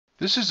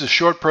This is a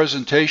short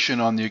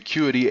presentation on the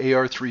Acuity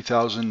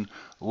AR3000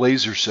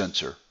 laser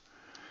sensor.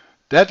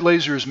 That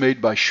laser is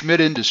made by Schmidt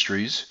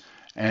Industries,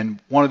 and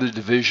one of the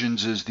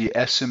divisions is the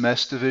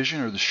SMS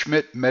division, or the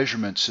Schmidt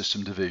Measurement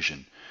System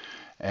division.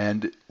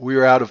 And we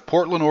are out of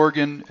Portland,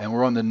 Oregon, and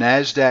we're on the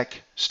NASDAQ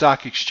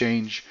Stock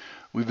Exchange.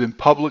 We've been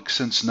public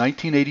since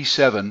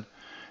 1987,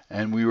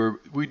 and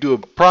we do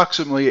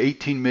approximately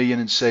 18 million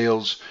in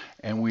sales,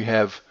 and we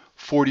have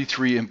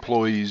 43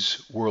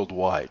 employees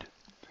worldwide.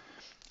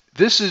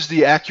 This is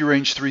the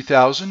Accurange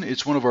 3000.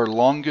 It's one of our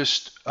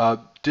longest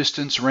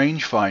distance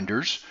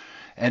rangefinders.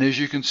 And as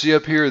you can see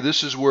up here,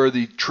 this is where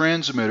the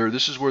transmitter,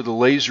 this is where the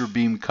laser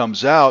beam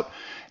comes out,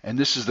 and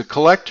this is the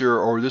collector,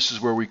 or this is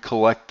where we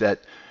collect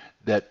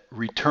that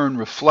return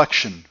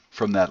reflection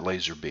from that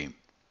laser beam.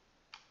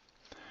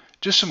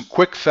 Just some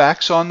quick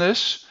facts on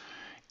this.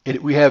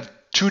 We have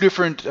two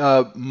different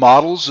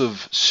models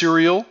of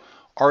serial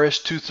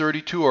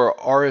RS-232 or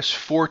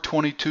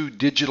RS-422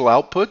 digital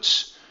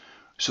outputs.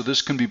 So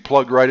this can be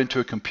plugged right into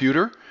a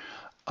computer.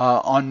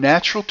 On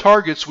natural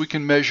targets, we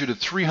can measure to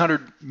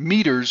 300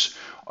 meters,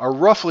 or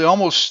roughly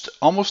almost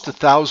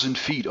 1,000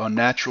 feet on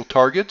natural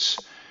targets.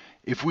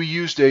 If we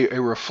used a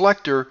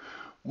reflector,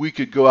 we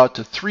could go out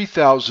to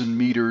 3,000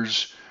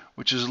 meters,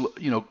 which is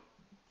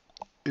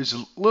is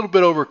a little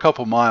bit over a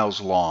couple miles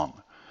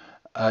long.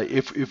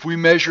 If we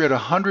measure at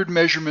 100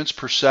 measurements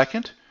per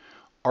second,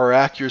 our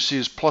accuracy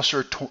is plus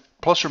or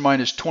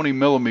minus 20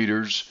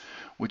 millimeters,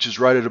 which is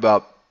right at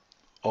about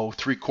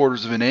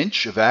 3/4 of an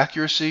inch of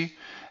accuracy.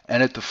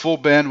 And at the full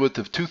bandwidth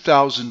of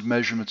 2,000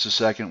 measurements a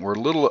second, we're a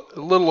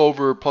little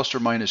over plus or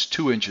minus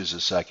 2 inches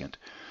a second.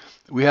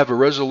 We have a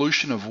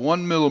resolution of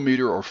 1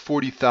 millimeter or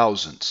 40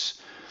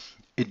 thousandths.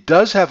 It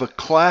does have a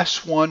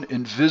class 1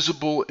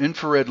 invisible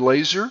infrared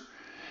laser,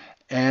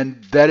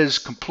 and that is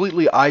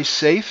completely eye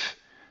safe.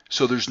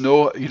 So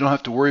you don't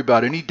have to worry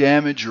about any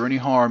damage or any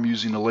harm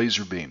using a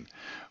laser beam.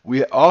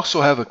 We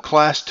also have a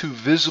class 2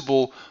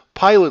 visible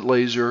pilot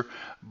laser,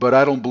 but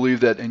I don't believe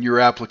that in your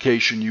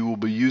application you will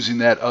be using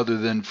that other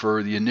than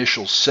for the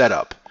initial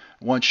setup.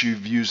 Once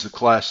you've used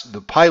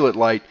the pilot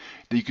light,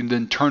 you can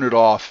then turn it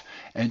off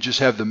and just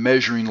have the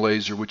measuring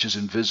laser, which is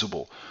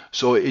invisible.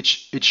 So it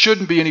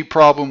shouldn't be any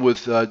problem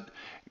with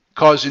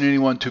causing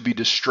anyone to be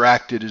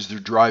distracted as they're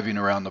driving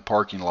around the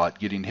parking lot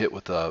getting hit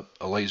with a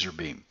laser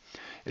beam.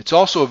 It's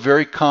also a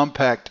very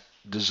compact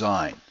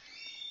design.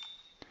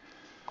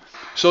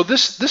 So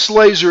this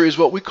laser is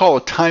what we call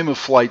a time of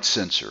flight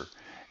sensor,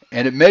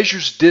 and it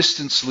measures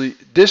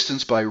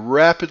distance by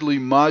rapidly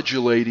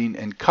modulating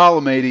and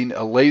collimating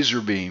a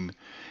laser beam,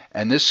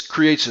 and this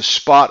creates a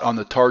spot on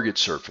the target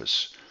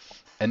surface.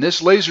 And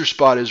this laser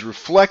spot is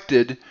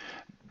reflected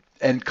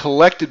and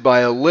collected by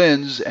a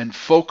lens and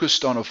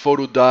focused on a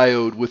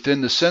photodiode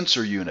within the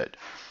sensor unit.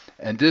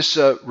 And this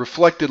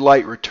reflected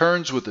light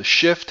returns with a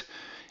shift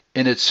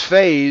in its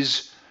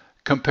phase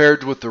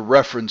compared with the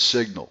reference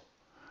signal.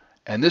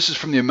 And this is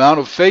from the amount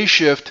of phase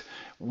shift,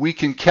 we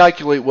can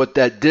calculate what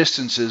that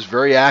distance is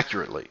very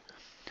accurately.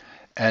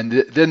 And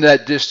then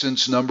that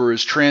distance number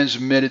is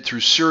transmitted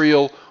through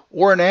serial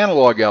or an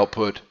analog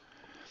output,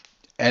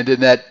 and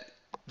then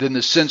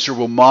the sensor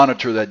will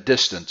monitor that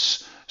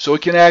distance. So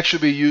it can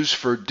actually be used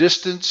for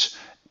distance,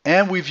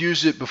 and we've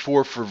used it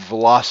before for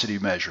velocity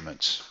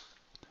measurements.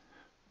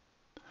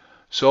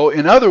 So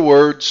in other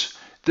words,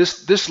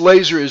 this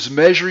laser is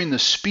measuring the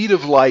speed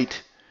of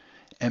light,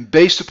 and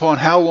based upon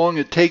how long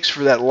it takes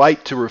for that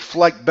light to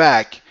reflect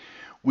back,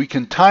 we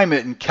can time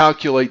it and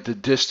calculate the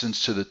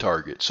distance to the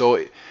target.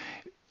 So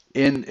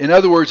in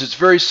other words, it's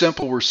very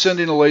simple. We're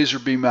sending a laser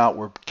beam out,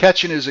 we're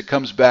catching it as it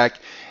comes back,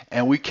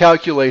 and we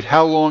calculate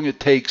how long it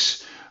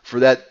takes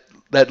for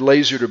that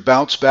laser to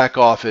bounce back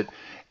off it,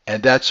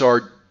 and that's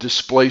our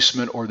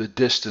displacement or the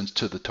distance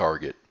to the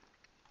target.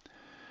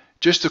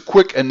 Just a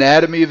quick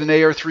anatomy of an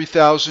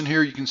AR3000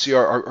 here. You can see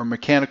our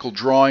mechanical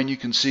drawing. You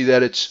can see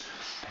that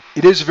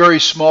it is very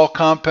small,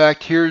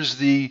 compact. Here's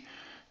the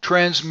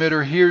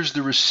transmitter, here's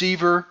the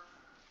receiver.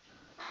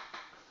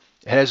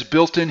 It has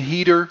built-in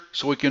heater,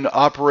 so we can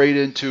operate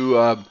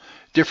into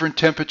different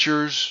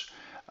temperatures,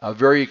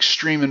 very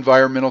extreme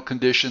environmental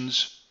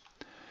conditions.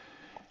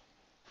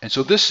 And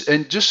so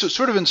just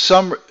sort of in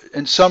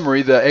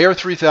summary, the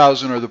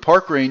AR3000 or the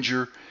Park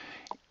Ranger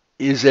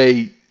is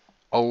a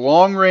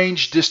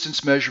long-range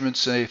distance measurement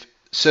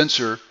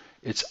sensor.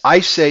 It's eye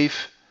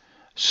safe,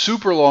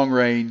 super long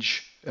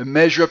range, and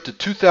measure up to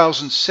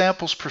 2,000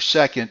 samples per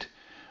second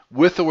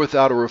with or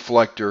without a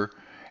reflector,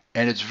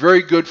 and it's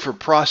very good for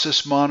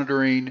process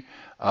monitoring,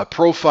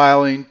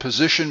 profiling,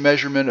 position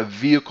measurement of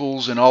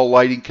vehicles in all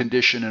lighting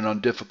condition and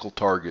on difficult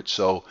targets.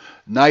 So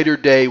night or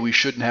day, we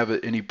shouldn't have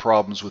any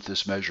problems with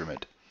this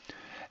measurement.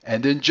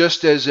 And then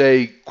just as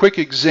a quick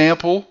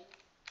example,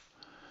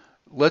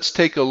 let's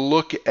take a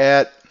look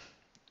at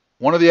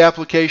one of the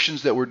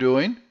applications that we're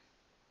doing.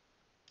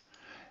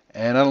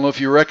 And I don't know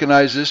if you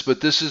recognize this,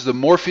 but this is the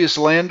Morpheus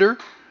lander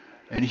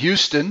in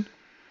Houston.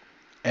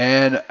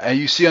 And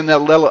you see on that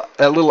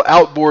little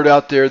outboard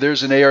out there,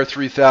 there's an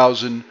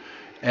AR3000,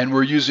 and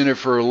we're using it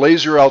for a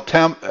laser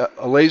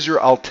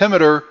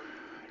altimeter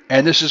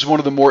And this is one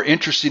of the more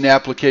interesting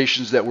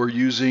applications that we're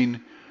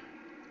using.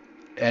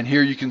 And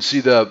here you can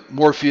see the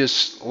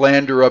Morpheus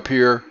lander up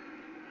here,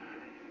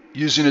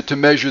 using it to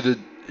measure the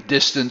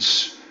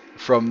distance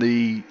from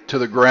to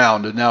the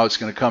ground, and now it's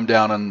going to come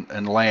down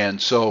and land.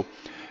 So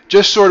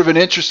just sort of an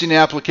interesting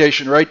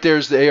application. Right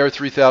there's the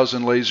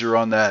AR3000 laser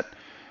on that.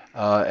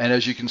 And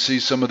as you can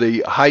see, some of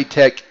the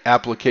high-tech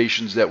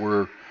applications that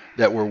we're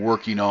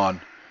working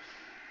on.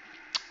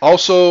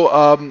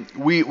 Also,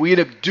 we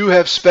do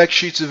have spec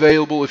sheets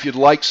available if you'd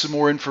like some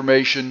more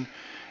information.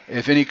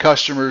 If any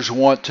customers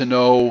want to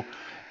know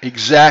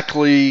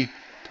exactly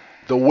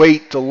the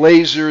weight, the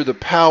laser, the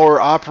power,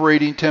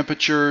 operating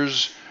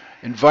temperatures,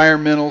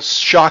 environmental,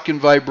 shock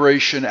and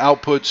vibration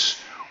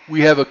outputs,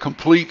 we have a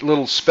complete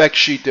little spec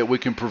sheet that we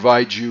can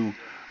provide you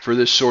for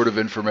this sort of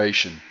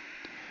information.